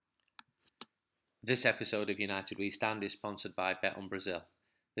This episode of United We Stand is sponsored by Bet on Brazil.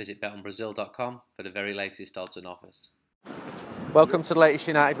 Visit betonbrazil.com for the very latest odds and offers. Welcome to the latest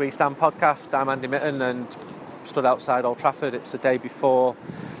United We Stand podcast. I'm Andy Mitten and stood outside Old Trafford. It's the day before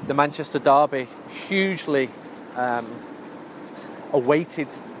the Manchester derby, hugely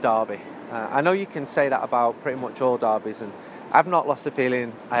awaited derby. I know you can say that about pretty much all derbies, and I've not lost the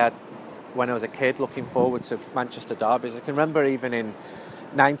feeling I had when I was a kid looking forward to Manchester derbies. I can remember even in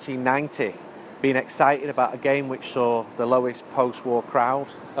 1990 being excited about a game which saw the lowest post-war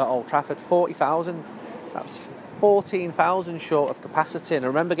crowd at Old Trafford, 40,000. That was 14,000 short of capacity, and I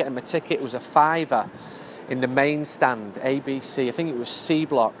remember getting my ticket. It was a £5 in the main stand, ABC. I think it was C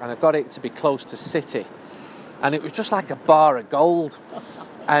block, and I got it to be close to City, and it was just like a bar of gold.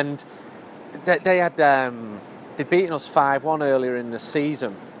 And they'd beaten us 5-1 earlier in the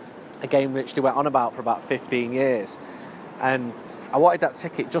season, a game which they went on about for about 15 years, and I wanted that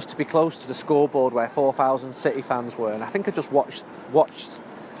ticket just to be close to the scoreboard where 4,000 City fans were, and I think I just watched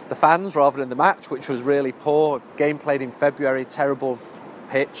the fans rather than the match, which was really poor. Game played in February, terrible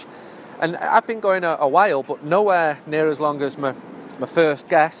pitch, and I've been going a while, but nowhere near as long as my first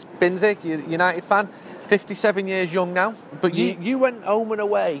guest, Binnsy, United fan, 57 years young now, but you went home and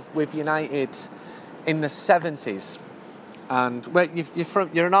away with United in the 70s, and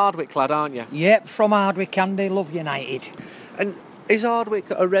you're an Hardwick lad, aren't you? Yep, from Hardwick, Andy, love United. And is Hardwick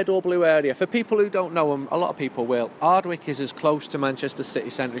a red or blue area? For people who don't know them, a lot of people will. Hardwick is as close to Manchester city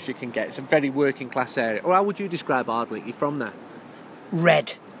centre as you can get. It's a very working class area. Or how would you describe Hardwick? You're from there?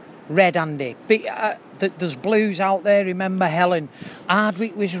 Red, Andy. There's blues out there, remember Helen.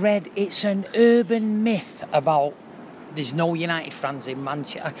 Hardwick was red. It's an urban myth about there's no United fans in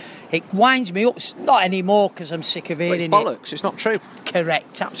Manchester. It winds me up, not anymore because I'm sick of hearing it. It's bollocks, it's not true.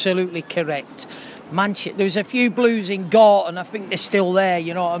 Correct, absolutely correct. Manchester, there's a few blues in Gorton, I think they're still there,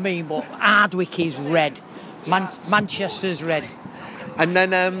 you know what I mean, but Hardwick is red. Manchester's red. And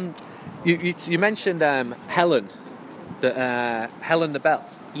then you mentioned Helen, Helen the Bell.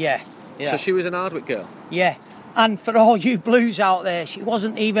 Yeah. So she was an Hardwick girl? Yeah. And for all you blues out there, she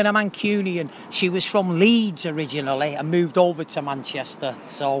wasn't even a Mancunian. She was from Leeds originally and moved over to Manchester.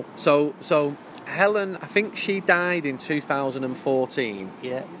 So Helen, I think she died in 2014.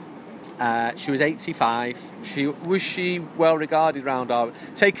 Yeah. She was 85. Was she well regarded around Hardwick?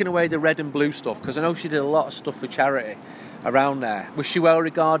 Taking away the red and blue stuff, because I know she did a lot of stuff for charity around there. Was she well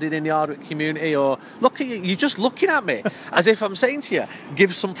regarded in the Hardwick community? Or looking at you, just looking at me as if I'm saying to you,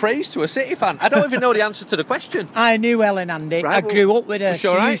 give some praise to a City fan. I don't even know the answer to the question. I knew Helen, Andy. Right, I grew up with her. She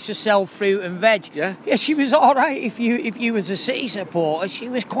right? used to sell fruit and veg. Yeah, she was all right. If you was a City supporter, she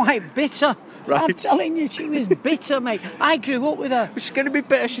was quite bitter. Right. I'm telling you, she was bitter, mate. I grew up with her. Was she going to be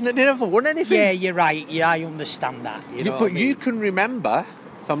bitter? She never won anything. Yeah, you're right. Yeah, I understand that. You can remember,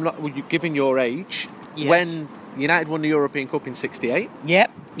 if I'm not given your age, yes, when United won the European Cup in '68.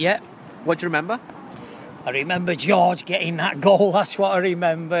 Yep. What do you remember? I remember George getting that goal. That's what I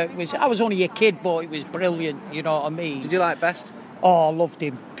remember. I was only a kid, but it was brilliant. You know what I mean? Did you like Best? Oh, I loved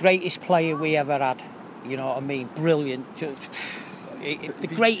him. Greatest player we ever had. You know what I mean? Brilliant. The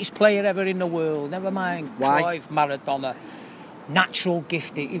greatest player ever in the world. Never mind. Why? Cruyff, Maradona. Natural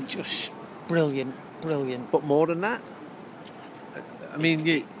gifting. It was just brilliant. But more than that? I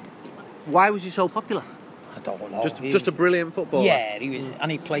mean, why was he so popular? I don't know. Just a brilliant footballer. Yeah, he was,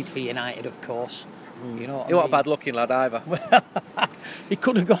 and he played for United, of course. You know what He wasn't a bad-looking lad either. He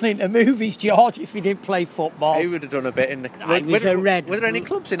could have gone into movies, George, if he didn't play football. He would have done a bit in the... Were there any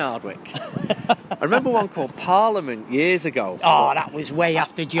clubs in Hardwick? I remember one called Parliament years ago. Oh, that was way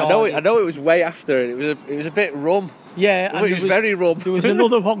after George. I know it was way after. It was a bit rum. Yeah, and it was very rum. There was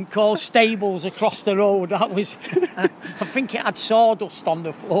another one called Stables across the road. That was... I think it had sawdust on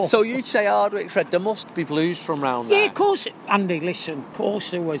the floor. So you'd say Hardwick's red. There must be blues from round there. Yeah, of course. Andy, listen, of course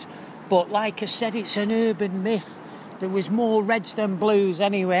there was. But like I said, it's an urban myth. There was more reds than blues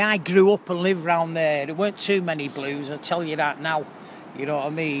anyway. I grew up and lived round there. There weren't too many blues, I'll tell you that now. You know what I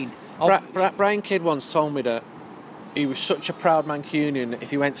mean? Brian Kidd once told me that he was such a proud Mancunian that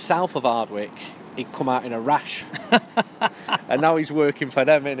if he went south of Hardwick, he'd come out in a rash. And now he's working for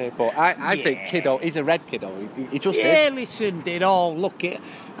them, innit? But I think Kiddo, he's a red kiddo. He just is. Yeah, listen,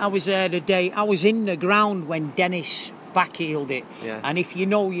 I was there the day. I was in the ground when Dennis backheeled it. Yeah. And if you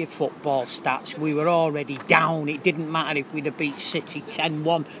know your football stats, we were already down. It didn't matter if we'd have beat City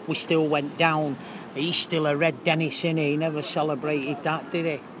 10-1, we still went down. He's still a red Dennis, innit? He never celebrated that, did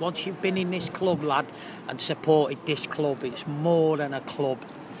he? Once you've been in this club, lad, and supported this club, it's more than a club.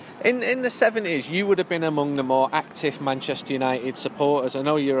 In the 70s, you would have been among the more active Manchester United supporters. I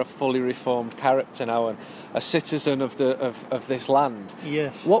know you're a fully reformed character now and a citizen of this land.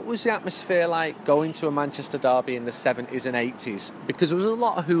 Yes. What was the atmosphere like going to a Manchester derby in the 70s and 80s? Because there was a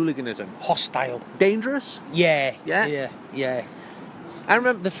lot of hooliganism. Hostile. Dangerous? Yeah. Yeah? Yeah. Yeah. I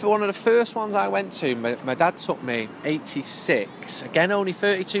remember one of the first ones I went to, my dad took me, 86. Again, only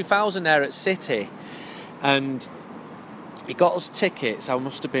 32,000 there at City. And he got us tickets. I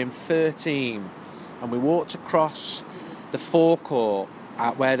must have been 13, and we walked across the forecourt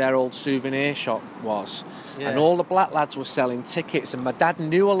at where their old souvenir shop was, and all the black lads were selling tickets, and my dad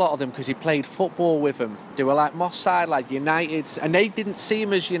knew a lot of them because he played football with them. They were like Moss Side, like United, and they didn't see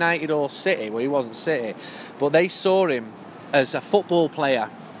him as United or City. Well, he wasn't City, but they saw him as a football player.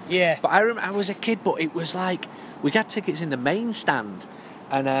 Yeah. But I remember I was a kid, but it was like we got tickets in the main stand,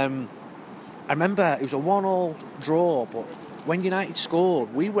 and I remember it was a 1-1 draw, but when United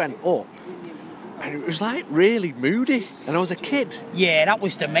scored, we went up, and it was like really moody, and I was a kid. Yeah, that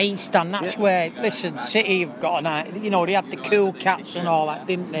was the main stand. That's where, listen, City have got they had the cool cats and all that,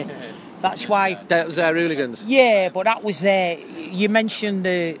 didn't they? That's why. That was their hooligans. Yeah, but that was there. You mentioned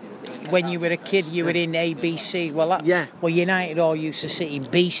when you were a kid, you were in ABC. Well, United all used to sit in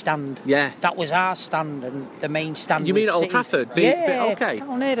B stand. Yeah. That was our stand, and the main stand. You was mean at Old City's. Trafford? Okay.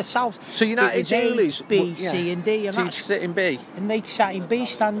 Down near the south. So United Coolies, B, C, and D, and so you'd sit in B. And they sat in B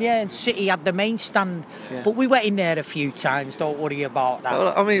stand, and City had the main stand. Yeah. But we went in there a few times. Don't worry about that.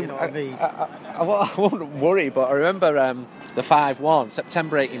 Well, I mean, you know what I mean? I wouldn't worry, but I remember the 5-1,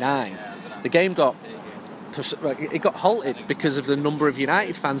 September '89. The game got halted because of the number of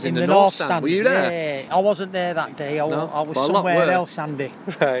United fans in the North stand. Were you there? Yeah, I wasn't there that day. I was somewhere else, Andy.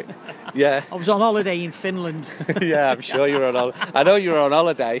 Right. Yeah. I was on holiday in Finland. Yeah, I'm sure you were on holiday. I know you were on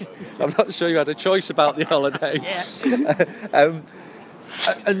holiday. I'm not sure you had a choice about the holiday. Yeah.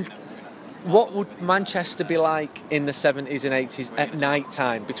 And what would Manchester be like in the 70s and 80s at night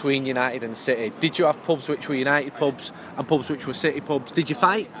time between United and City? Did you have pubs which were United pubs and pubs which were City pubs? Did you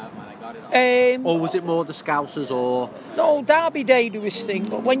fight? Or was it more the Scousers or...? No, Derby Day there was thing,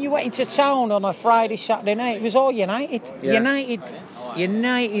 but when you went into town on a Friday, Saturday night, it was all United. Yeah.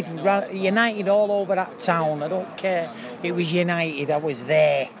 United all over that town, I don't care. It was United, I was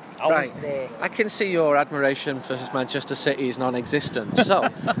there. I was there. I can see your admiration for Manchester City is non-existent. So,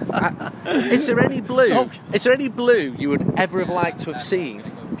 is there any blue? No. Is there any blue you would ever have liked to have seen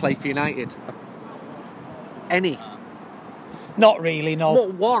play for United? Any? Not really, no.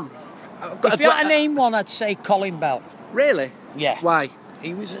 What one? If you had to name one, I'd say Colin Bell. Really? Yeah. Why?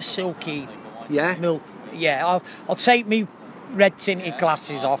 He was a silky Yeah. milk. Yeah, I'll take me red tinted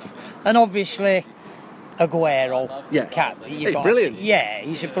glasses off, and obviously Aguero. Yeah. He's brilliant.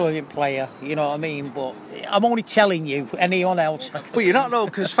 He's a brilliant player. You know what I mean? But I'm only telling you. Anyone else? But you don't know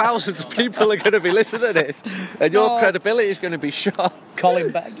because thousands of people are going to be listening to this, and your credibility is going to be shot.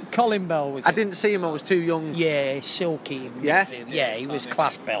 Colin Bell was. I didn't see him. I was too young. Yeah, silky. Yeah? Yeah, he was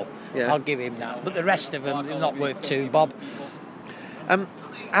class Bell. Yeah. I'll give him that. But the rest of them, they're not worth two, Bob.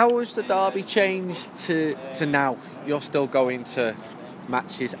 How has the derby changed to now? You're still going to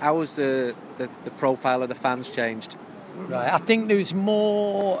matches. How has the profile of the fans changed? Right, I think there's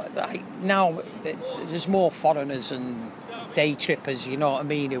more now. There's more foreigners and day trippers. You know what I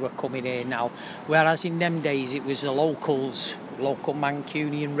mean? Who are coming here now. Whereas in them days it was the locals, local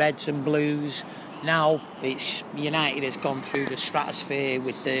Mancunian Reds and Blues. Now it's United has gone through the stratosphere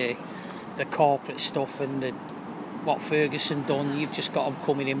with the corporate stuff and what Ferguson done. You've just got them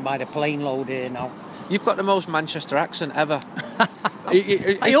coming in by the plane load here now. You've got the most Manchester accent ever.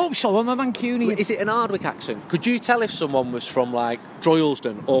 I hope so. I'm a Mancunian. Is it an Hardwick accent? Could you tell if someone was from like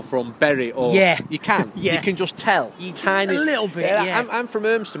Droylsden or from Bury? Or you can. Yeah. You can just tell. Tiny. A little bit. Yeah. I'm from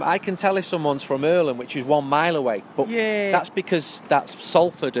Urmston. I can tell if someone's from Earlham, which is 1 mile away. But that's because that's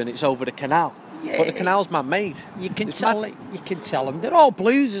Salford and it's over the canal. Yeah. But the canal's man-made. You can tell them. They're all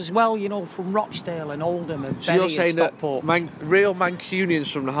Blues as well, you know, from Rochdale and Oldham and so Bury you're saying and Stockport. That real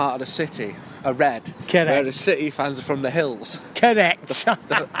Mancunians from the heart of the city are red, correct, whereas City fans are from the hills. Correct.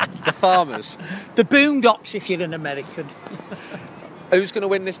 The farmers. The boondocks, if you're an American. Who's going to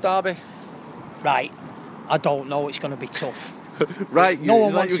win this derby? Right. I don't know. It's going to be tough. Right. No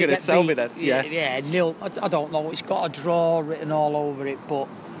one wants you're going to tell me then. Yeah. Nil. I don't know. It's got a draw written all over it, but.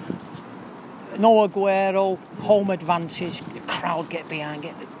 No Aguero, home advantage, the crowd get behind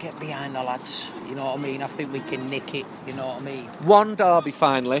the lads, you know what I mean? I think we can nick it, you know what I mean? One derby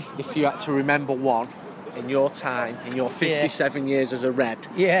finally, if you had to remember one in your time, in your 57 years as a Red,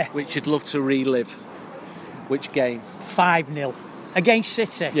 which you'd love to relive. Which game? 5-0. Against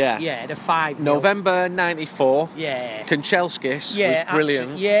City? Yeah. Yeah, the 5-0. November 94. Yeah. Kanchelskis was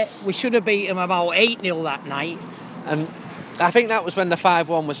brilliant. Yeah, we should have beat them about 8-0 that night. And I think that was when the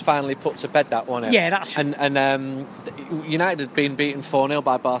 5-1 was finally put to bed, that wasn't it? Yeah, that's... And United had been beaten 4-0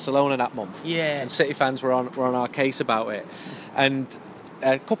 by Barcelona that month. Yeah. And City fans were on our case about it. And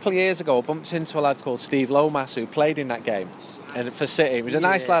a couple of years ago, I bumped into a lad called Steve Lomas who played in that game and for City. He was a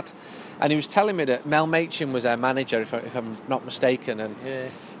nice lad. And he was telling me that Mel Machin was their manager, if I'm not mistaken. And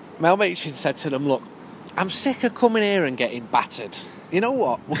Mel Machin said to them, look, I'm sick of coming here and getting battered. You know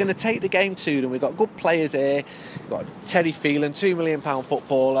what? We're going to take the game to them. We've got good players here. We've got Terry Phelan, £2 million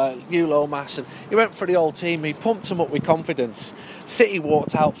footballer, Hugh Lomas. And he went for the whole team. He pumped them up with confidence. City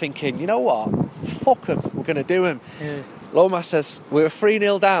walked out thinking, you know what? Fuck them. We're going to do them. Yeah. Lomas says, we were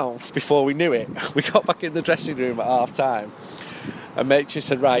 3-0 down before we knew it. We got back in the dressing room at half time. And Machin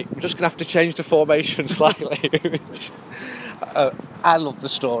said, right, I'm just going to have to change the formation slightly. I love the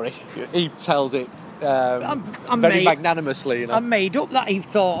story. He tells it very magnanimously. You know? I'm made up that he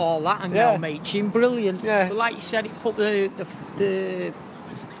thought all that and now Machin, brilliant. Yeah. But like you said, it put the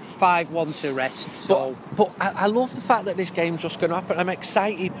 5-1 to rest. So. But I love the fact that this game's just going to happen. I'm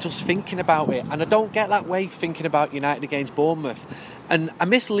excited just thinking about it. And I don't get that way thinking about United against Bournemouth. And I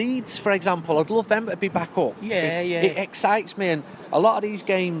miss Leeds, for example. I'd love them to be back up. It excites me. And a lot of these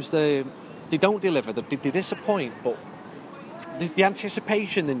games, they don't deliver. They disappoint. But the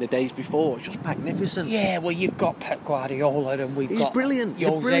anticipation in the days before, it's just magnificent. Yeah, well, you've got Pep Guardiola and He's got brilliant. He's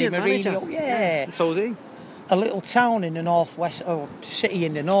a Jose brilliant manager. Mourinho. Yeah. So is he. A little town in the northwest, or city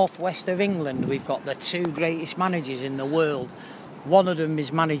in the northwest of England, we've got the two greatest managers in the world. One of them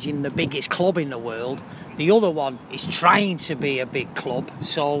is managing the biggest club in the world. The other one is trying to be a big club.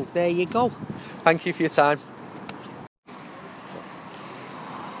 So there you go. Thank you for your time.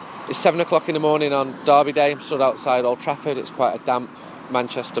 It's 7 o'clock in the morning on Derby Day. I'm stood outside Old Trafford. It's quite a damp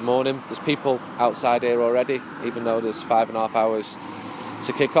Manchester morning. There's people outside here already, even though there's 5.5 hours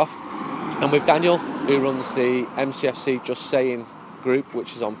to kick off. And with Daniel, who runs the MCFC Just Saying group,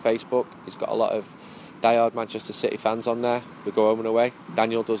 which is on Facebook. He's got a lot of diehard Manchester City fans on there. We go home and away.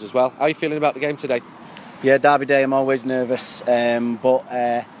 Daniel does as well. How are you feeling about the game today? Yeah, Derby Day, I'm always nervous,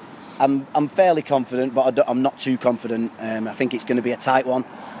 but I'm fairly confident, but I'm not too confident. I think it's going to be a tight one,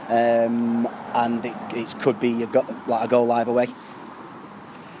 and it could be a goal either way.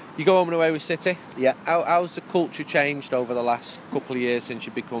 You go home and away with City. Yeah. How's the culture changed over the last couple of years since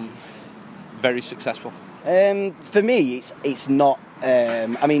you've become very successful? For me, it's not.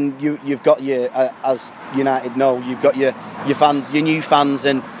 I mean, you've got your, as United know, you've got your fans, your new fans,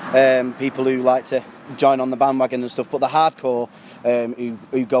 and people who like to join on the bandwagon and stuff. But the hardcore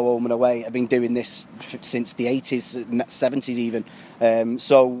who go home and away have been doing this since the 80s, 70s even.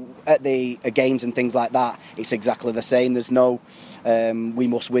 So at the games and things like that, it's exactly the same. There's no we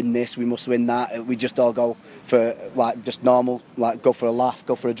must win this, we must win that. We just all go for just normal, go for a laugh,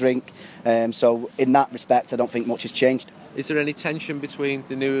 go for a drink. So in that respect, I don't think much has changed. Is there any tension between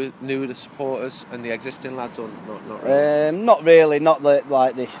the newer supporters and the existing lads, or not really? Not really, not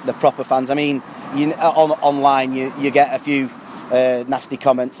the proper fans. I mean, online you get a few nasty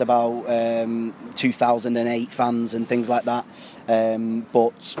comments about 2008 fans and things like that.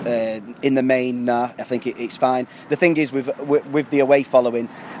 But in the main, I think it's fine. The thing is with the away following,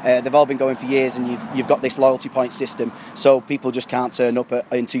 they've all been going for years, and you've got this loyalty point system. So people just can't turn up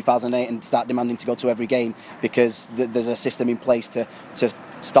in 2008 and start demanding to go to every game, because there's a system in place to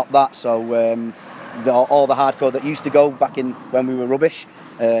stop that. So all the hardcore that used to go back in when we were rubbish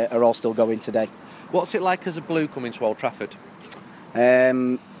are all still going today. What's it like as a Blue coming to Old Trafford?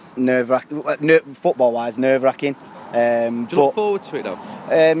 Football-wise, nerve-wracking. Do you look forward to it though?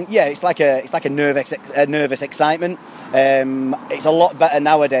 Yeah, it's like a nervous excitement. It's a lot better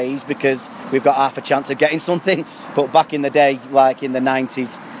nowadays because we've got half a chance of getting something. But back in the day, like in the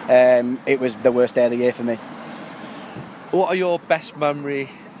 90s, it was the worst day of the year for me. What are your best memories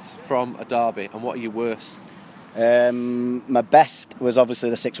from a derby, and what are your worst? My best was obviously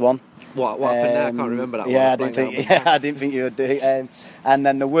the 6-1. What happened there? I can't remember that one. I didn't think you would do it. And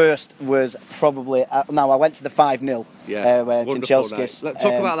then the worst was probably... I went to the 5-0. Yeah, where Kanchelskis... Let's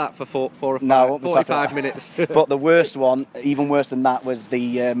talk about that for 45 minutes. But the worst one, even worse than that, was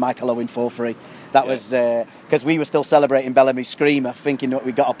the Michael Owen 4-3. That was... Because we were still celebrating Bellamy's screamer, thinking that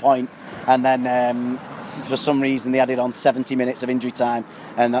we got a point. And then... for some reason they added on 70 minutes of injury time,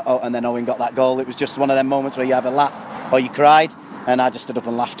 and then Owen got that goal. It was just one of them moments where you either laugh or you cried, and I just stood up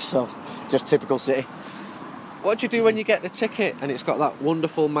and laughed. So just typical City. What do you do when you get the ticket and it's got that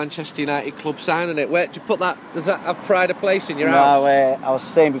wonderful Manchester United club sign on it? Where do you put that? Does that have pride of place in your house? No, I was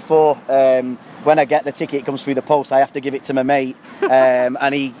saying before, when I get the ticket, it comes through the post. I have to give it to my mate,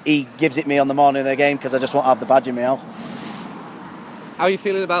 and he gives it me on the morning of the game because I just won't have the badge in my house. How are you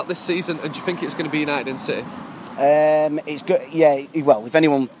feeling about this season, and do you think it's going to be United and City? It's good. Yeah. Well, if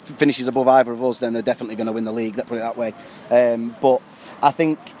anyone finishes above either of us, then they're definitely going to win the league. Let's put it that way. But I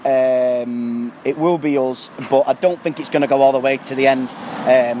think it will be us, but I don't think it's going to go all the way to the end.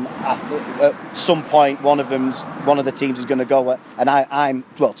 At some point, one of the teams is going to go, and I'm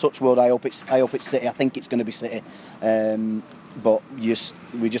touch wood. I hope it's City. I think it's going to be City, but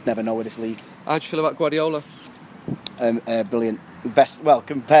we just never know with this league. How do you feel about Guardiola? Brilliant. Best. Well,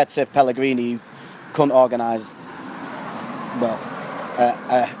 compared to Pellegrini, who couldn't organise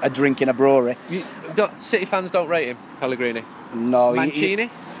a drink in a brewery. City fans don't rate him, Pellegrini. No, Mancini?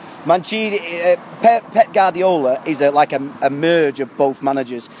 Pep Guardiola is like a merge of both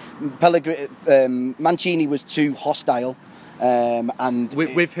managers. Mancini was too hostile, and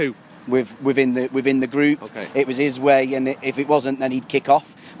with who? Within the group. Okay. It was his way, and if it wasn't, then he'd kick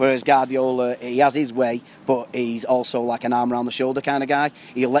off. Whereas Guardiola, he has his way, but he's also like an arm around the shoulder kind of guy.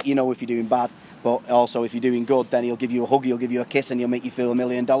 He'll let you know if you're doing bad, but also if you're doing good, then he'll give you a hug, he'll give you a kiss, and he'll make you feel $1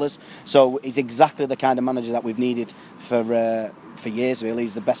 million. So he's exactly the kind of manager that we've needed for years, really.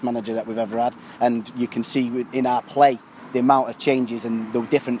 He's the best manager that we've ever had, and you can see in our play the amount of changes and the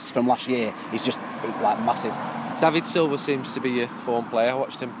difference from last year is just like massive. David Silva seems to be your form player. I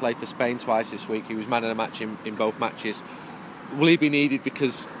watched him play for Spain twice this week. He was man of the match in both matches. Will he be needed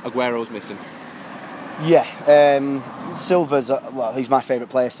because Aguero's missing? Yeah, Silva's he's my favourite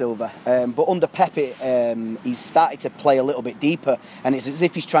player, Silva. But under Pepe, he's started to play a little bit deeper, and it's as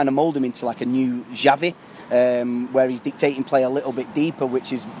if he's trying to mould him into like a new Xavi, where he's dictating play a little bit deeper, which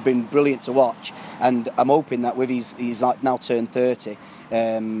has been brilliant to watch. And I'm hoping that with he's like now turned 30,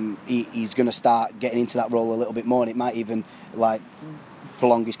 he's going to start getting into that role a little bit more, and it might even like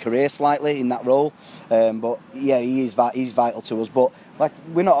prolong his career slightly in that role. But yeah, he's vital to us. But like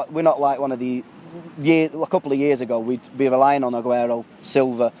we're not like one of the. A couple of years ago, we'd be relying on Aguero,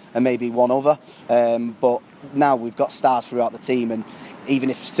 Silva, and maybe one other. But now we've got stars throughout the team, and even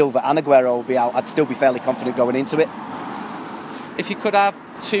if Silva and Aguero will be out, I'd still be fairly confident going into it. If you could have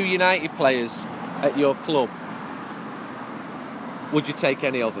two United players at your club, would you take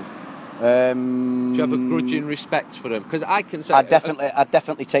any of them? Do you have a grudging respect for them? Because I can say I'd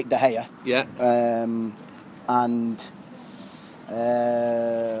definitely take De Gea. Yeah. And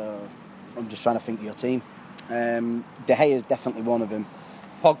I'm just trying to think of your team. De Gea is definitely one of them.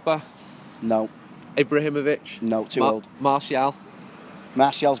 Pogba? No. Ibrahimovic? No, too old.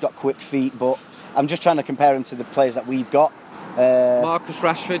 Martial's got quick feet, but I'm just trying to compare him to the players that we've got. Marcus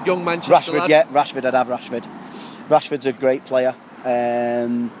Rashford, young Manchester lad. Yeah, Rashford, I'd have Rashford. Rashford's a great player.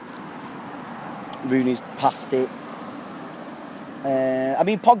 Rooney's past it. I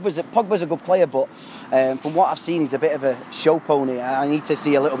mean, Pogba's a good player, but from what I've seen, he's a bit of a show pony. I need to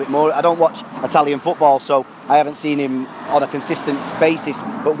see a little bit more. I don't watch Italian football, so I haven't seen him on a consistent basis.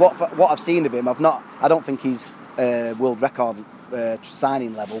 But what I've seen of him, I don't think he's world record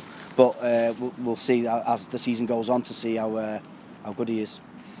signing level. But we'll see as the season goes on to see how good he is.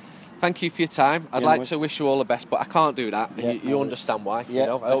 Thank you for your time. I'd like to wish you all the best, but I can't do that. Yeah, you understand why. Yeah, you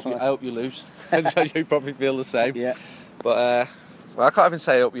know? I hope you lose. And you probably feel the same. Yeah. But I can't even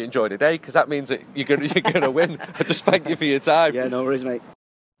say I hope you enjoy the day, because that means that you're going to win. I just thank you for your time. Yeah, no worries, mate.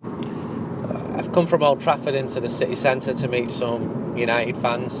 So I've come from Old Trafford into the city centre to meet some United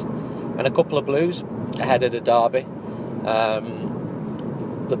fans and a couple of Blues ahead of the derby.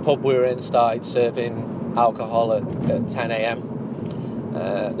 The pub we were in started serving alcohol at 10 a.m.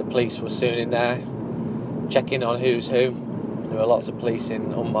 The police were soon in there, checking on who's who. There were lots of police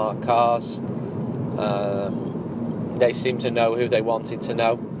in unmarked cars. They seemed to know who they wanted to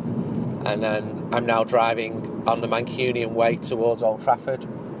know. And then I'm now driving on the Mancunian way towards Old Trafford.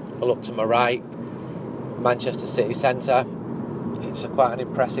 I look to my right, Manchester city centre. It's quite an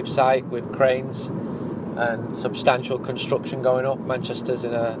impressive site with cranes and substantial construction going up. Manchester's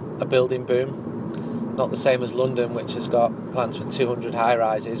in a building boom. Not the same as London, which has got plans for 200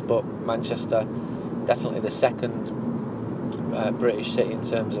 high-rises, but Manchester definitely the second British city in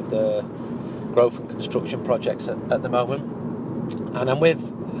terms of the growth and construction projects at the moment. And I'm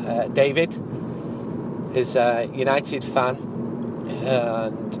with David, who's a United fan,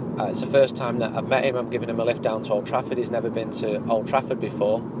 and it's the first time that I've met him. I'm giving him a lift down to Old Trafford. He's never been to Old Trafford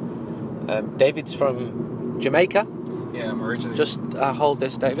before. David's from Jamaica. Yeah, I'm originally. Just hold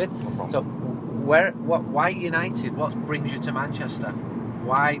this, David. No problem. So, why United? What brings you to Manchester?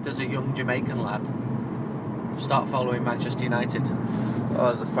 Why does a young Jamaican lad start following Manchester United? Well,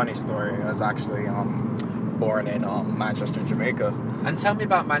 it's a funny story. I was actually born in Manchester, Jamaica. And tell me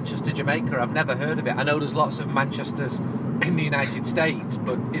about Manchester, Jamaica. I've never heard of it. I know there's lots of Manchesters in the United States,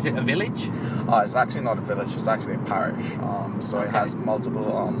 but is it a village? It's actually not a village. It's actually a parish. So it has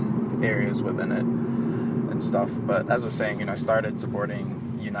multiple areas within it and stuff. But as I was saying, I started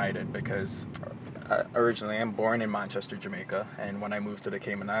supporting United because originally I'm born in Manchester, Jamaica, and when I moved to the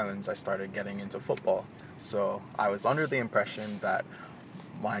Cayman Islands, I started getting into football. So I was under the impression that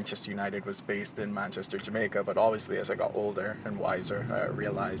Manchester United was based in Manchester, Jamaica, but obviously as I got older and wiser, I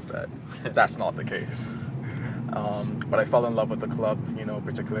realized that that's not the case. But I fell in love with the club,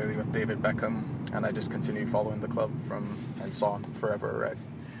 particularly with David Beckham, and I just continued following the club and saw Forever Red.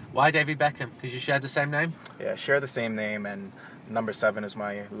 Why David Beckham? Because you shared the same name? Yeah, share the same name, and number 7 is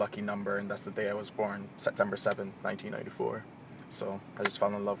my lucky number, and that's the day I was born, September 7th, 1994. So I just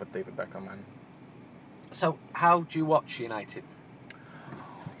fell in love with David Beckham. So how do you watch United?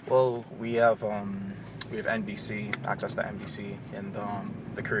 Well, we have NBC, access to NBC in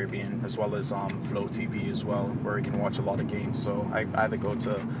the Caribbean, as well as Flow TV as well, where we can watch a lot of games. So I either go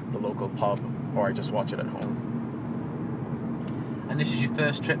to the local pub or I just watch it at home. And this is your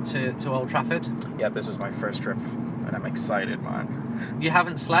first trip to Old Trafford? Yeah, this is my first trip, and I'm excited, man. You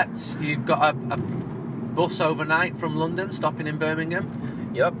haven't slept? You've got a bus overnight from London, stopping in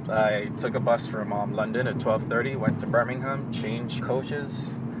Birmingham? Yep, I took a bus from London at 12:30, went to Birmingham, changed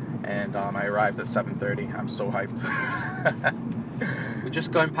coaches, and I arrived at 7:30. I'm so hyped. We're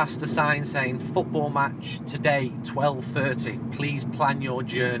just going past a sign saying football match today, 12:30. Please plan your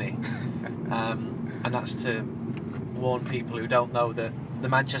journey. And that's to warn people who don't know that the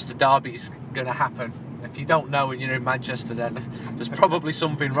Manchester derby is going to happen. If you don't know and you're in Manchester, then there's probably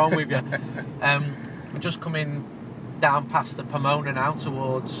something wrong with you. We're just coming down past the Pomona now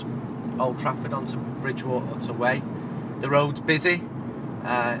towards Old Trafford onto Bridgewater Way. The road's busy.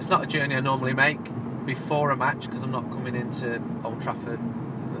 It's not a journey I normally make before a match because I'm not coming into Old Trafford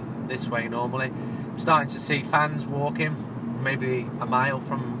this way normally. I'm starting to see fans walking maybe a mile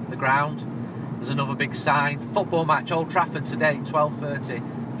from the ground. There's another big sign, football match Old Trafford today, 12:30.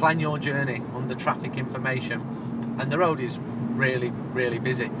 Plan your journey under traffic information. And the road is really, really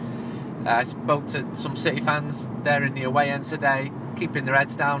busy. I spoke to some City fans there in the away end today, keeping their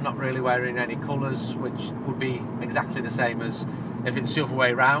heads down, not really wearing any colours, which would be exactly the same as if it's the other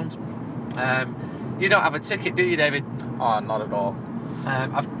way round. You don't have a ticket, do you, David? Oh, not at all.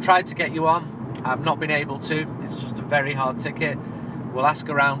 I've tried to get you on. I've not been able to. It's just a very hard ticket. We'll ask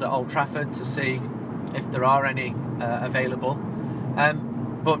around at Old Trafford to see if there are any available.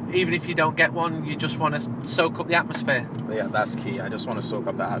 But even if you don't get one, you just want to soak up the atmosphere. Yeah, that's key. I just want to soak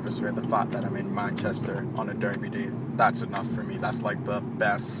up the atmosphere. The fact that I'm in Manchester on a derby day, that's enough for me. That's like the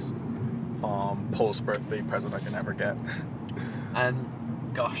best post-birthday present I can ever get.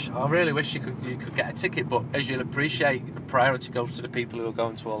 And gosh, I really wish you could get a ticket, but as you'll appreciate, the priority goes to the people who are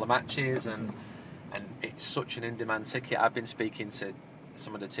going to all the matches, and it's such an in-demand ticket. I've been speaking to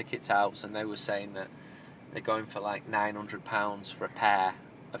some of the ticket touts, and they were saying that they're going for like £900 for a pair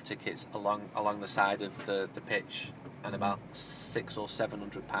of tickets along the side of the pitch, and about £600 or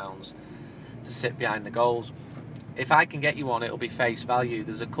 £700 to sit behind the goals. If I can get you one, it'll be face value.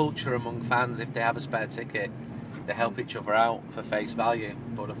 There's a culture among fans, if they have a spare ticket, they help each other out for face value,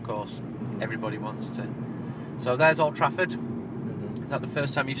 but of course everybody wants to. So there's Old Trafford. Is that the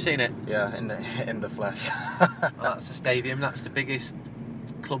first time you've seen it? Yeah, in the flesh. Well, that's the stadium. That's the biggest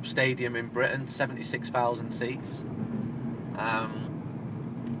club stadium in Britain, 76,000 seats.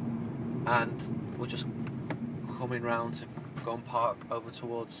 And we're just coming round to go and park over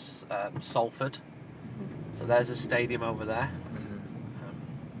towards Salford. So there's a stadium over there.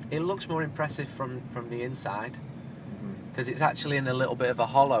 It looks more impressive from the inside because it's actually in a little bit of a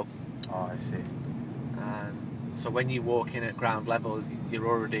hollow. Oh, I see. So when you walk in at ground level, you're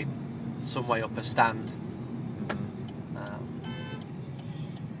already some way up a stand.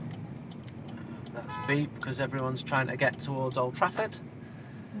 That's beep because everyone's trying to get towards Old Trafford.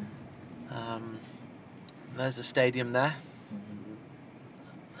 There's the stadium there.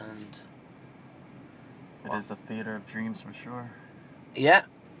 And it is a theatre of dreams for sure. Yeah,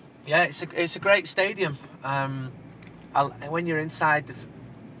 it's a great stadium. When you're inside,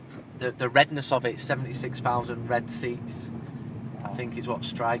 the redness of it, 76,000 red seats, I think is what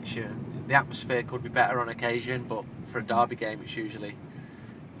strikes you. The atmosphere could be better on occasion, but for a derby game, it's usually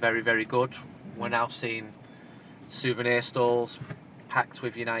very, very good. We're now seeing souvenir stalls packed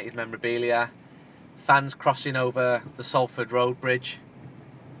with United memorabilia, fans crossing over the Salford Road Bridge.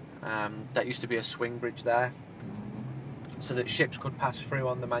 That used to be a swing bridge there. so that ships could pass through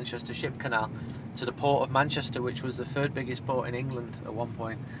on the Manchester Ship Canal to the port of Manchester, which was the third biggest port in England at one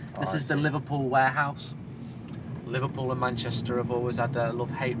point. This is the Liverpool warehouse. Liverpool and Manchester have always had a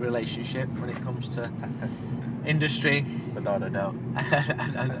love-hate relationship when it comes to industry, without a doubt,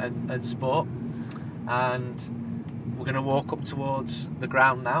 and sport. And we're going to walk up towards the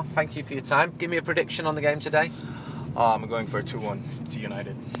ground now. Thank you for your time. Give me a prediction on the game today. I'm going for a 2-1 to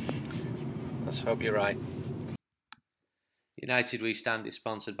United. Let's hope you're right. United We Stand is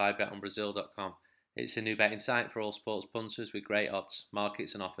sponsored by betonbrazil.com. It's a new betting site for all sports punters with great odds,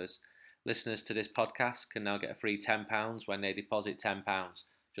 markets and offers. Listeners to this podcast can now get a free £10 when they deposit £10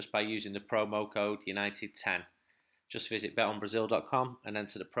 just by using the promo code United10. Just visit betonbrazil.com and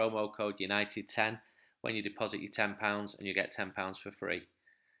enter the promo code United10 when you deposit your £10 and you get £10 for free.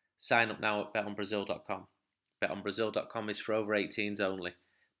 Sign up now at betonbrazil.com. Betonbrazil.com is for over 18s only.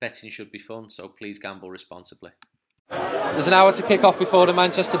 Betting should be fun, so please gamble responsibly. There's an hour to kick off before the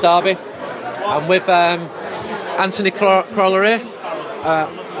Manchester derby. I'm with Anthony Crolla here,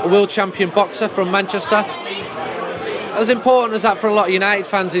 a world champion boxer from Manchester. As important as that for a lot of United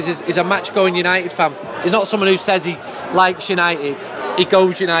fans is a match-going United fan. He's not someone who says he likes United, he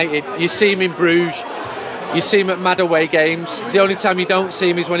goes United. You see him in Bruges, you see him at mad away games. The only time you don't see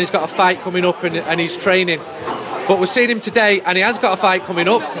him is when he's got a fight coming up and he's training. But we're seeing him today and he has got a fight coming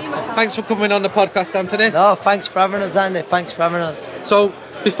up. Thanks for coming on the podcast, Anthony. No, thanks for having us, Andy. Thanks for having us. So,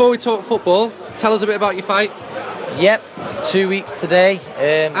 before we talk football, tell us a bit about your fight. Yep, 2 weeks today.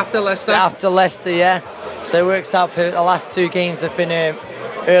 After Leicester? After Leicester, yeah. So it works out, the last 2 games have been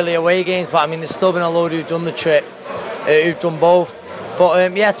early away games, but I mean, there's still been a load who've done the trip, who've done both.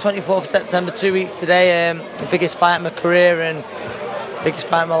 But yeah, 24th September, 2 weeks today, the biggest fight of my career and biggest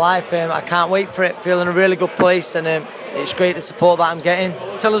fight of my life. I can't wait for it, feeling a really good place, and it's great the support that I'm getting.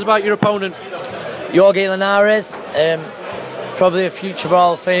 Tell us about your opponent. Jorge Linares, probably a future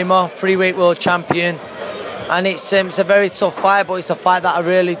Hall of Famer, freeweight world champion. And it's a very tough fight, but it's a fight that I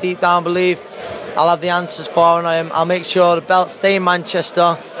really deep down believe I'll have the answers for, and I'll make sure the belts stay in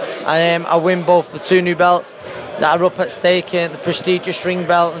Manchester, and I win both the 2 new belts that are up at stake, the prestigious ring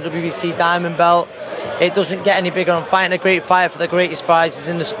belt and WBC diamond belt. It doesn't get any bigger. I'm fighting a great fight for the greatest prizes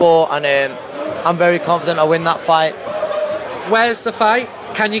in the sport, and I'm very confident I'll win that fight. Where's the fight?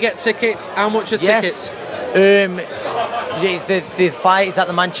 Can you get tickets? How much are tickets? The fight is at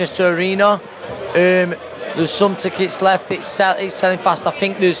the Manchester Arena. There's some tickets left. It's selling fast. I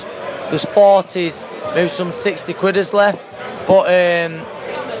think there's 40s, maybe some 60 quidders left. But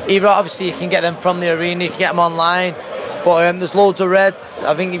either obviously you can get them from the arena, you can get them online. But there's loads of Reds.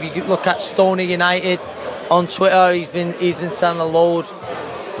 I think if you look at Stony United on Twitter, he's been selling a load,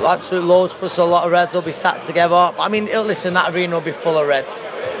 absolute loads for us. So a lot of Reds will be sat together. I mean, listen, that arena will be full of Reds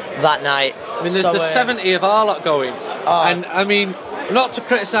that night. I mean, there's 70 of our lot going, and I mean, not to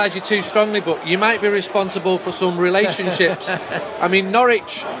criticise you too strongly, but you might be responsible for some relationships. I mean,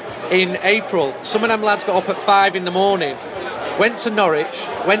 Norwich in April, some of them lads got up at 5 in the morning, went to Norwich,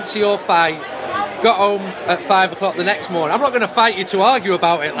 went to your fight, got home at 5 o'clock the next morning. I'm not going to fight you to argue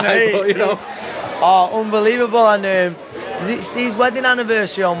about it, but you know. Oh, unbelievable. And was it Steve's wedding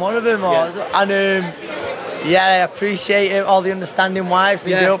anniversary on one of them? Yeah. And yeah, I appreciate it, all the understanding wives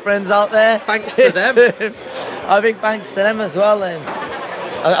and girlfriends out there. Thanks to them. I think thanks to them as well.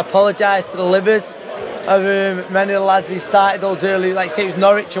 I apologise to the livers of many of the lads who started those early, like say it was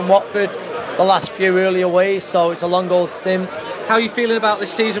Norwich and Watford, the last few early away, so it's a long old stint. How are you feeling about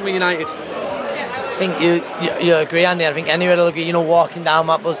this season with United? I think you agree, Andy. I think anywhere to look at, walking down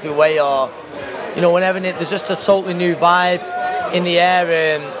that Busby Way, or whenever there's just a totally new vibe in the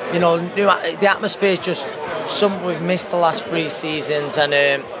air. The atmosphere is just something we've missed the last 3 seasons, and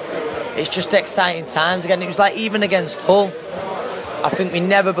it's just exciting times again. It was like even against Hull, I think we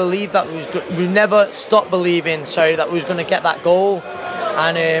never believed that we never stopped believing. That we was going to get that goal,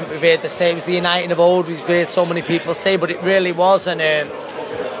 and we've heard the say it was the United of old. We've heard so many people say, but it really was. And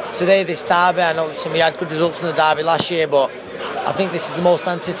today, this derby, I know we had good results in the derby last year, but I think this is the most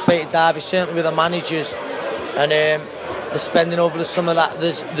anticipated derby, certainly with the managers and the spending over the summer that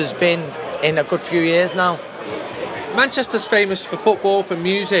there's been in a good few years now. Manchester's famous for football, for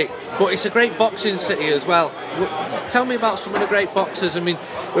music, but it's a great boxing city as well. Tell me about some of the great boxers. I mean,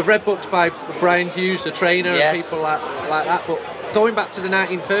 we've read books by Brian Hughes, the trainer, and people like that, but going back to the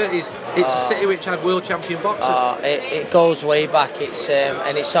 1930s, it's a city which had world champion boxers. It goes way back. It's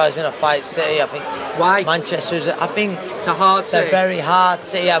always been a fight city. I think. Why? Manchester's. I think it's a hard city. It's a very hard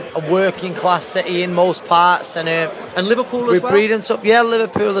city. A working class city in most parts, and Liverpool as well. We breed them up. Yeah,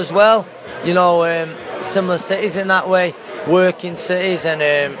 Liverpool as well. Similar cities in that way, working cities, and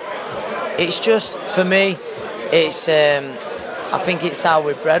it's just for me. it's I think it's how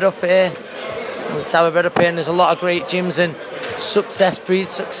we're bred up here. It's how we're bred up here, and there's a lot of great gyms, and success breeds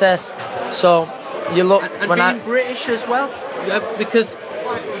success. So you look and being British as well, because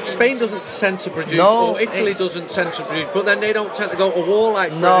Spain doesn't tend to produce, or Italy doesn't tend to produce, but then they don't tend to go to war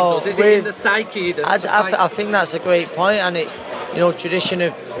like Britain does. Is it in the psyche? I think that's a great point, and it's, you know, tradition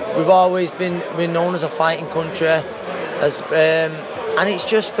of, we've always been known as a fighting country, as and it's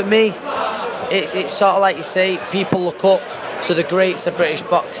just, for me, it's sort of like you say, people look up to the greats of British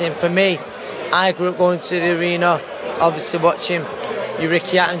boxing. For me, I grew up going to the arena, obviously watching your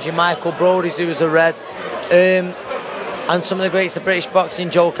Ricky Hatton, your Michael Brody's, who was a Red, and some of the greats of British boxing,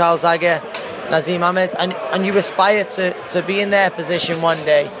 Joe Calzaghe, Nazim Ahmed, and you aspire to be in their position one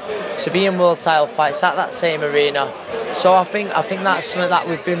day, to be in world title fights at that same arena. So I think that's something that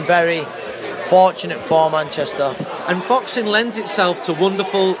we've been very fortunate for Manchester. And boxing lends itself to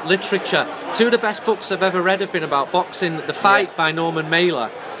wonderful literature. Two of the best books I've ever read have been about boxing. The Fight by Norman Mailer.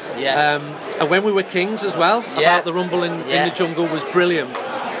 Yes. And When We Were Kings as well, about the rumble in the jungle, was brilliant.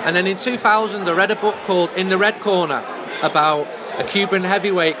 And then in 2000 I read a book called In the Red Corner, about a Cuban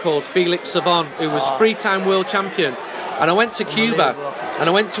heavyweight called Felix Savon, who was three-time world champion. And I went to Cuba, and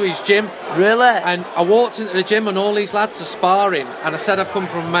I went to his gym. Really? And I walked into the gym, and all these lads are sparring. And I said I've come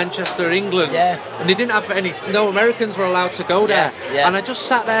from Manchester, England. Yeah. And they didn't have no Americans were allowed to go there. Yes, yeah. And I just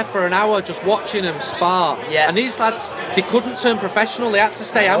sat there for an hour just watching them spar. Yeah. And these lads, they couldn't turn professional, they had to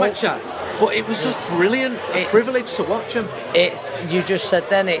stay amateur. But it was just brilliant, a privilege to watch them. You just said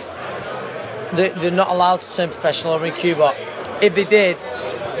then, they're not allowed to turn professional over in Cuba. If they did,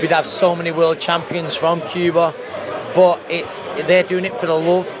 we'd have so many world champions from Cuba. But they're doing it for the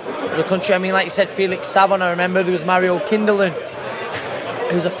love of the country. I mean, like you said, Felix Savon, I remember there was Mario Kindelan,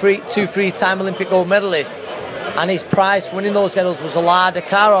 who was a two three-time Olympic gold medalist, and his prize for winning those medals was a Lada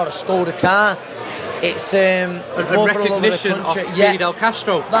car or a Skoda car. It's more for the love of the country. Of Fidel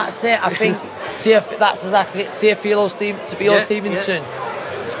Castro. That's it. I think that's exactly it. Teofilo Stevenson.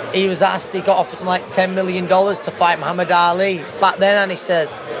 He was asked, he got offered something like $10 million to fight Muhammad Ali back then, and he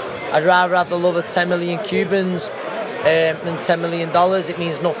says, I'd rather have the love of 10 million Cubans than $10 million. It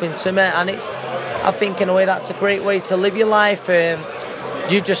means nothing to me, and I think in a way that's a great way to live your life.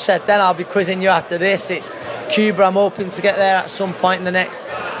 You just said then, I'll be quizzing you after this. It's Cuba. I'm hoping to get there at some point in the next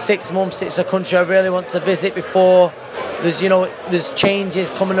 6 months. It's a country I really want to visit before there's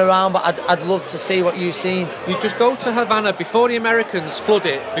changes coming around, but I'd love to see what you've seen. You just go to Havana before the Americans flood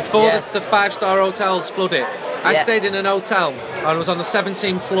it, before the five-star hotels flood it. I stayed in an hotel, and I was on the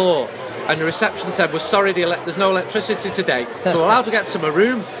 17th floor, and the reception said, we're sorry, there's no electricity today, so we're allowed to get to my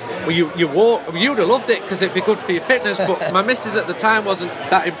room. Well, you'd have loved it because it'd be good for your fitness, but my missus at the time wasn't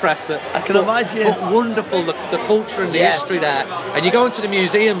that impressed. I can imagine. But wonderful, the culture and the history there. And you go into the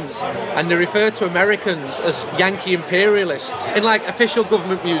museums, and they refer to Americans as Yankee imperialists in like official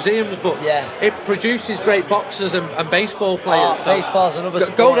government museums, but it produces great boxers and baseball players. Baseball's another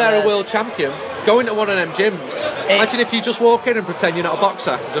sport. Go there, a world champion. Go into one of them gyms. Imagine if you just walk in and pretend you're not a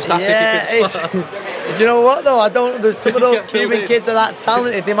boxer. Just ask if you can spar. Do you know what though? I don't. There's some of those Cuban kids are that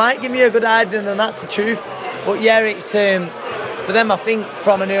talented. They might give me a good idea, and that's the truth. But it's for them. I think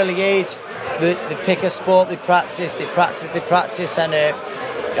from an early age, they pick a sport, they practice, and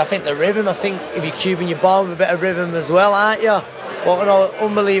I think the rhythm. I think if you're Cuban, you're born with a bit of rhythm as well, aren't you? But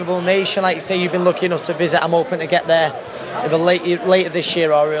unbelievable nation, like you say, you've been lucky enough to visit. I'm hoping to get there either later this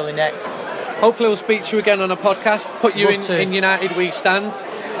year or early next. Hopefully we'll speak to you again on a podcast, put you in United We Stand.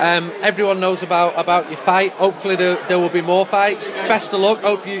 Everyone knows about your fight. Hopefully there will be more fights. Best of luck.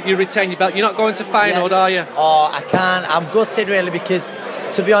 Hope you retain your belt. You're not going to Feyenoord, are you? Oh, I can't. I'm gutted really, because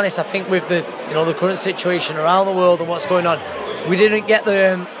to be honest, I think with the current situation around the world and what's going on, we didn't get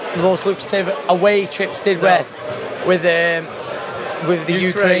the most lucrative away trips, did we? With the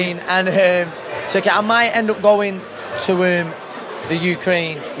Ukraine and Turkey. I might end up going to the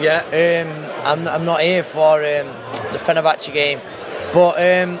Ukraine. I'm not here for the Fenerbahce game, but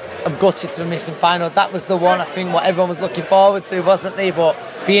I'm gutted to be missing Feyenoord. That was the one, I think, what everyone was looking forward to, wasn't they? But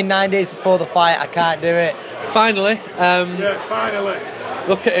being 9 days before the fight, I can't do it. Finally. Finally.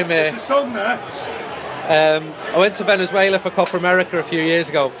 Look at him here. There's a song there. I went to Venezuela for Copa America a few years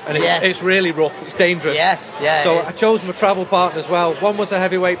ago, and it's really rough, it's dangerous. So I chose my travel partner as well. One was a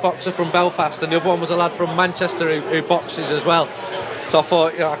heavyweight boxer from Belfast, and the other one was a lad from Manchester who boxes as well. So I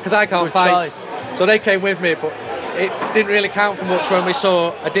thought, because I can't fight, so they came with me, but it didn't really count for much when we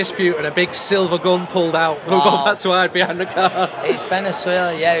saw a dispute and a big silver gun pulled out. We'll go back to hide behind the car. It's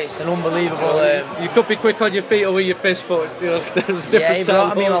Venezuela, it's an unbelievable... you could be quick on your feet or with your fist, but there's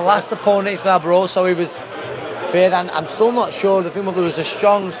different my last opponent is Barbarossa, he was fair, and I'm still not sure. The thing was, there was a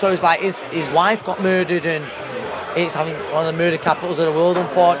strong story, like his wife got murdered, and it's having one of the murder capitals of the world,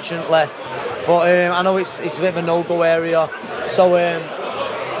 unfortunately. But I know it's a bit of a no-go area. So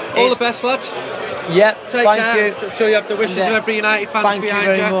all the best, lad. Yep, Take thank care. you. I'm sure you have the wishes of every United fan Thank behind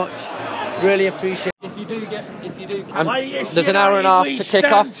you very much. Really appreciate it. There's an hour and a half to kick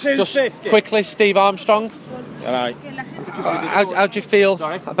off. Just quickly, Steve Armstrong. All right. How do you feel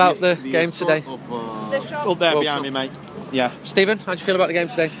about the game today? Up there behind me, mate. Yeah. Stephen, how do you feel about the game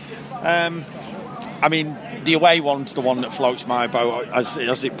today? I mean, the away one's the one that floats my boat,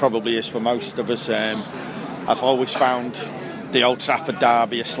 as it probably is for most of us. I've always found the Old Trafford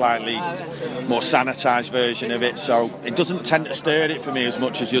derby a slightly more sanitised version of it, so it doesn't tend to stir it for me as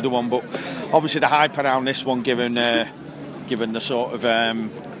much as the other one. But obviously the hype around this one, given the sort of I'm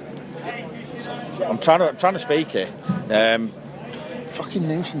trying to speak here. Fucking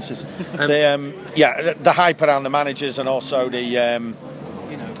nuisances. The hype around the managers and also the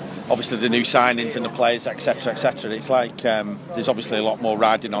obviously the new signings and the players, etc., etc. It's like there's obviously a lot more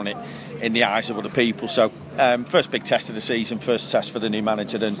riding on it in the eyes of other people. So first big test of the season, first test for the new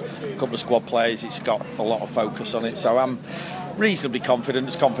manager and a couple of squad players. It's got a lot of focus on it. So I'm reasonably confident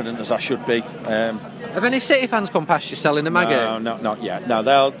as I should be. Have any City fans come past you selling the maggot? No, not yet. No,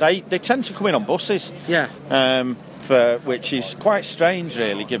 they tend to come in on buses. Yeah. Which is quite strange,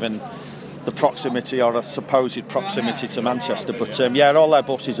 really, given the proximity or a supposed proximity to Manchester. But all their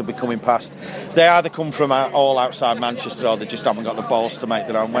buses will be coming past. They either come from all outside Manchester or they just haven't got the balls to make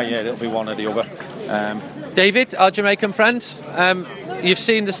their own way. Yeah, it'll be one or the other. David, our Jamaican friend, you've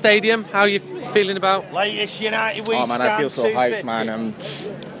seen the stadium. How are you feeling about? Latest United we man, I feel so hyped, man.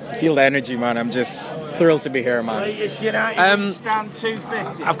 I feel the energy, man. I'm just thrilled to be here, man. Latest United we stand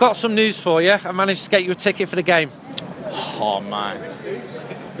 250. I've got some news for you. I managed to get you a ticket for the game. Oh, man.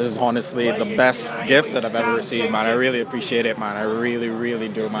 This is honestly the best gift that I've ever received, man. I really appreciate it, man. I really, really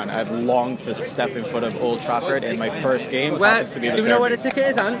do, man. I've longed to step in foot of Old Trafford in my first game. Do we know where the ticket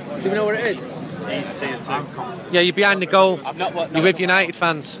is, Anne? Do we know where it is? Yeah, you're behind the goal. You're with United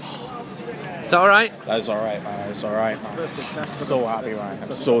fans. Is that all right? That is all right, man. It's all right, man. I'm so happy, man.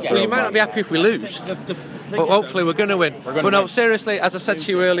 I'm so thrilled. Well, you might not be happy if we lose, but hopefully we're going to win. But no, seriously, as I said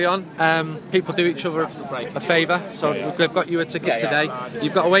to you early on, people do each other a favour. So we've got you a ticket today.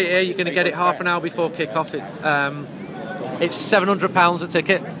 You've got to wait here. You're going to get it half an hour before kick-off. It's £700 a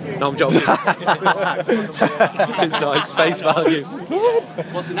ticket. No, I'm joking. It's not. It's face value.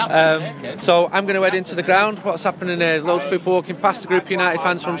 So I'm going to head into the ground. What's happening here? Loads of people walking past. A group of United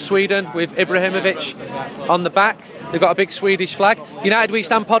fans from Sweden with Ibrahimovic on the back. They've got a big Swedish flag. United We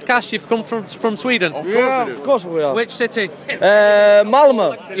Stand podcast. You've come from Sweden. Of course we are. Which city?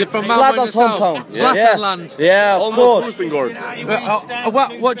 Malmö. You're from Malmö. Zlatan's hometown. Zlatanland. Yeah, of course.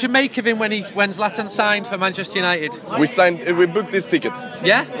 What do you make of him when Zlatan signed for Manchester United? We booked these tickets.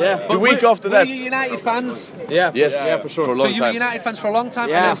 Yeah? Yeah. The week after that. Were you United fans? Yeah. Yes. Yeah, for sure. For a long so you time. were United fans for a long time,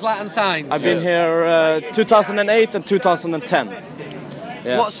 Yeah. and then Zlatan signed. I've been here 2008 and 2010.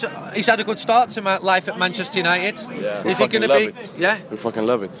 Yeah. He's had a good start to life at Manchester United. Yeah. Is he going to be? It. Yeah. We fucking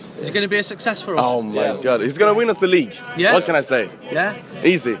love it. Is he going to be a success for us? Oh my God, he's gonna win us the league. Yeah. What can I say? Yeah.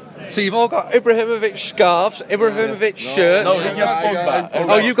 Easy. So you've all got Ibrahimovic scarves, Ibrahimovic shirts. No, he got Pogba.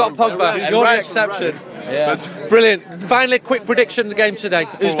 Oh, you've got Pogba. You're the exception. Yeah. Brilliant. Finally, quick prediction of the game today.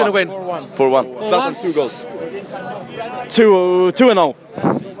 Who's going to win? 4-1. 4-1. Zlatan 2 goals. 2-0.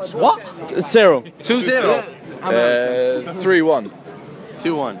 What? 0. 2-0. 3-1.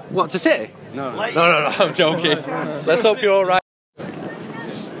 2-1. What, to City? No, I'm joking. Let's hope you're all right.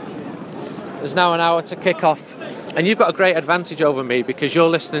 There's now an hour to kick off. And you've got a great advantage over me because you're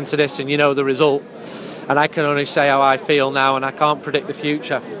listening to this and you know the result. And I can only say how I feel now and I can't predict the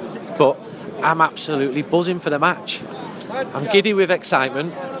future. But I'm absolutely buzzing for the match. I'm giddy with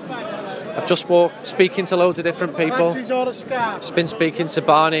excitement. I've just walked speaking to loads of different people. Just been speaking to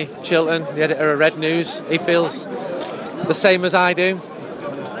Barney Chilton, the editor of Red News. He feels the same as I do.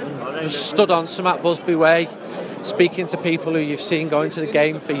 Just stood on St Busby Way, speaking to people who you've seen going to the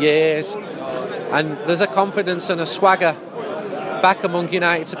game for years. And there's a confidence and a swagger back among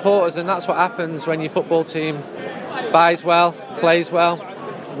United supporters, and that's what happens when your football team buys well, plays well,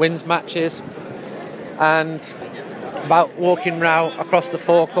 wins matches. And about walking round across the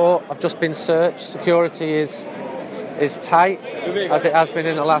forecourt, I've just been searched. Security is tight, as it has been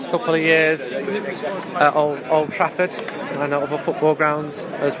in the last couple of years at Old Trafford and at other football grounds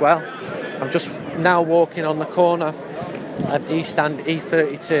as well. I'm just now walking on the corner of East and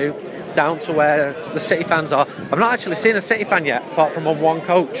E32 down to where the City fans are. I've not actually seen a City fan yet, apart from on one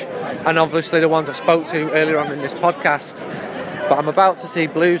coach, and obviously the ones I spoke to earlier on in this podcast. But I'm about to see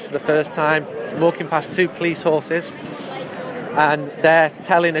Blues for the first time. I'm walking past two police horses, and they're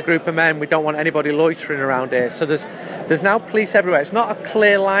telling a group of men we don't want anybody loitering around here. So there's now police everywhere. It's not a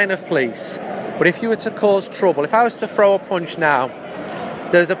clear line of police, but if you were to cause trouble, if I was to throw a punch now,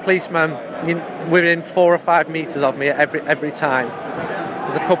 there's a policeman within 4 or 5 metres of me every time.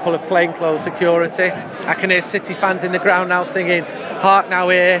 There's a couple of plainclothes security. I can hear City fans in the ground now singing "Hark Now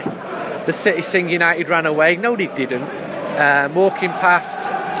Here." The City sing "United Ran Away." No, they didn't. Walking past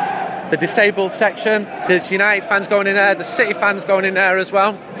the disabled section, there's United fans going in there, the City fans going in there as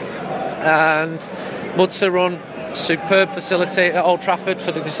well. And Mudsa Run, superb facility at Old Trafford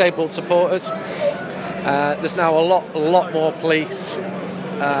for the disabled supporters. There's now a lot more police.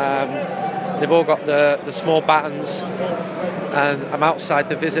 They've all got the small batons, and I'm outside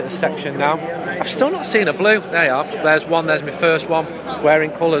the visitors section now. I've still not seen a blue. There you are. There's one. There's my first one,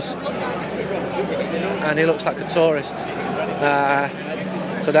 wearing colours, and he looks like a tourist.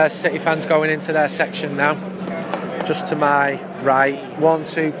 So there's City fans going into their section now. Just to my right, 1,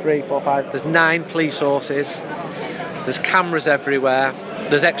 2, 3, 4, 5. There's 9 police horses. There's cameras everywhere.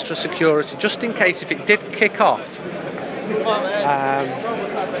 There's extra security, just in case if it did kick off.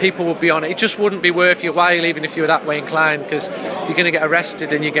 People would be on it. It just wouldn't be worth your while, even if you were that way inclined, because you're going to get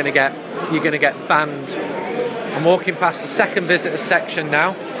arrested and you're going to get banned. I'm walking past the second visitor section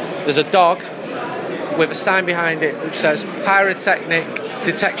now. There's a dog with a sign behind it which says "Pyrotechnic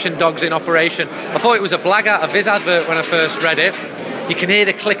Detection Dogs in Operation." I thought it was a blag out of his advert when I first read it. You can hear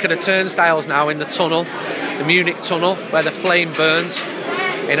the click of the turnstiles now in the tunnel, the Munich tunnel, where the flame burns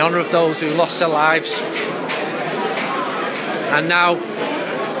in honour of those who lost their lives. And now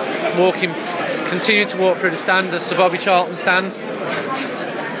continue to walk through the stand, the Sir Bobby Charlton stand.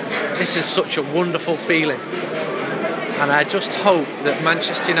 This is such a wonderful feeling, and I just hope that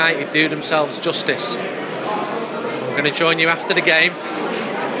Manchester United do themselves justice. I'm going to join you after the game,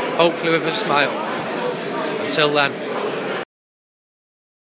 hopefully with a smile. Until then.